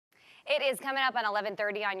It is coming up on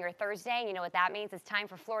 11:30 on your Thursday. You know what that means. It's time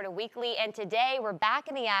for Florida Weekly. And today we're back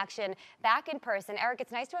in the action, back in person. Eric,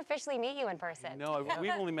 it's nice to officially meet you in person. No,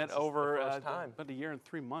 we've only met over about a year and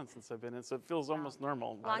 3 months since I've been in, so it feels almost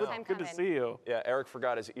normal. Long time Good coming. to see you. Yeah, Eric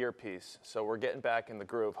forgot his earpiece, so we're getting back in the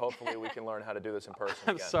groove. Hopefully we can learn how to do this in person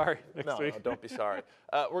I'm again. sorry. Next week. No, don't be sorry.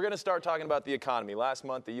 We're going to start talking about the economy. Last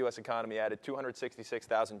month, the U.S. economy added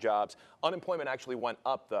 266,000 jobs. Unemployment actually went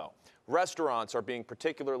up, though. Restaurants are being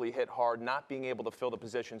particularly hit hard, not being able to fill the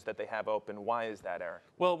positions that they have open. Why is that, Eric?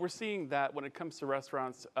 Well, we're seeing that when it comes to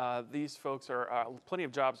restaurants, these folks are, plenty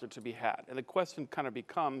of jobs are to be had. And the question kind of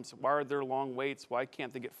becomes, why are there long waits? Why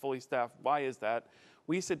can't they get fully staffed? Why is that?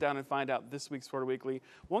 We sit down and find out this week's Florida Weekly.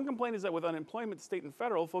 One complaint is that with unemployment, state and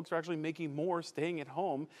federal, folks are actually making more staying at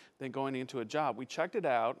home than going into a job. We checked it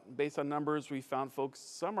out. Based on numbers, we found folks,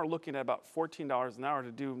 some are looking at about $14 an hour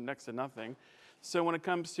to do next to nothing. So when it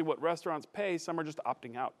comes to what restaurants pay, some are just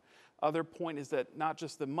opting out. Other point is that not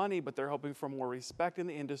just the money, but they're hoping for more respect in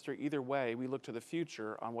the industry. Either way, we look to the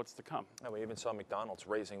future on what's to come. And we even saw McDonald's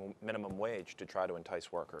raising minimum wage to try to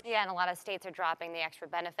entice workers. Yeah, and a lot of states are dropping the extra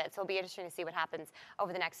benefits. So it'll be interesting to see what happens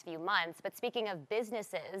over the next few months. But speaking of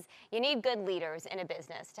businesses, you need good leaders in a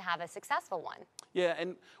business to have a successful one. Yeah,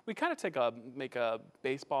 and we kind of make a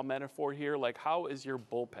baseball metaphor here, like how is your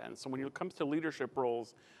bullpen? So when it comes to leadership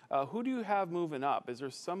roles, who do you have moving up? Is there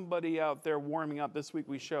somebody out there warming up? This week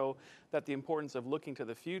we show that the importance of looking to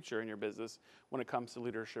the future in your business when it comes to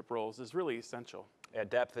leadership roles is really essential. Yeah,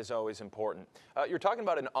 depth is always important. You're talking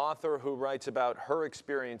about an author who writes about her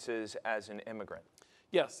experiences as an immigrant.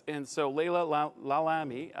 Yes, and so Layla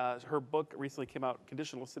Lalami, her book recently came out,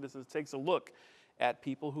 Conditional Citizens, takes a look at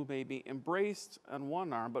people who may be embraced on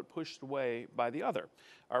one arm but pushed away by the other.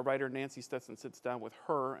 Our writer Nancy Stetson sits down with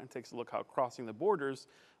her and takes a look how crossing the borders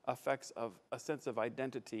affects a sense of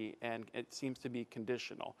identity, and it seems to be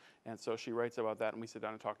conditional. And so she writes about that, and we sit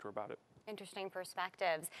down and talk to her about it. Interesting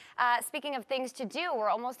perspectives. Speaking of things to do, we're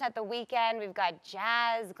almost at the weekend. We've got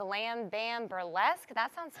jazz, glam, bam, burlesque.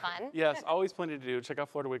 That sounds fun. Yes, always plenty to do. Check out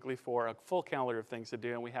Florida Weekly for a full calendar of things to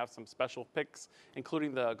do, and we have some special picks,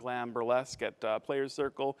 including the glam burlesque at Players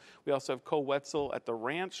Circle. We also have Co Wetzel at the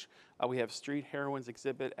Ranch. We have Street Heroines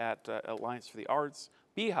exhibit at Alliance for the Arts.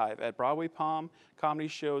 Beehive at Broadway Palm, comedy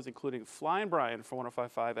shows including Flying Brian for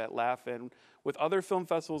 105.5 at Laugh-In, with other film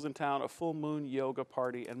festivals in town, a full moon yoga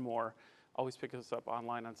party, and more. Always pick us up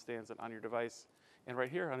online on stands and on your device. And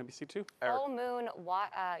right here on NBC2. Full moon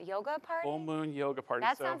yoga party? Full moon yoga party.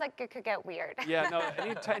 That sounds like it could get weird. Yeah, no,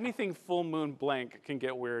 anything full moon blank can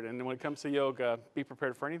get weird. And when it comes to yoga, be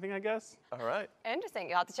prepared for anything, I guess. All right. Interesting.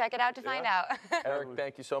 You'll have to check it out to find out. Eric,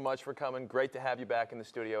 thank you so much for coming. Great to have you back in the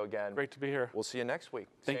studio again. Great to be here. We'll see you next week.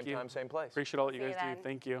 Thank you. Same time, same place. Appreciate all that you See you guys do. then.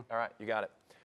 Thank you. All right, you got it.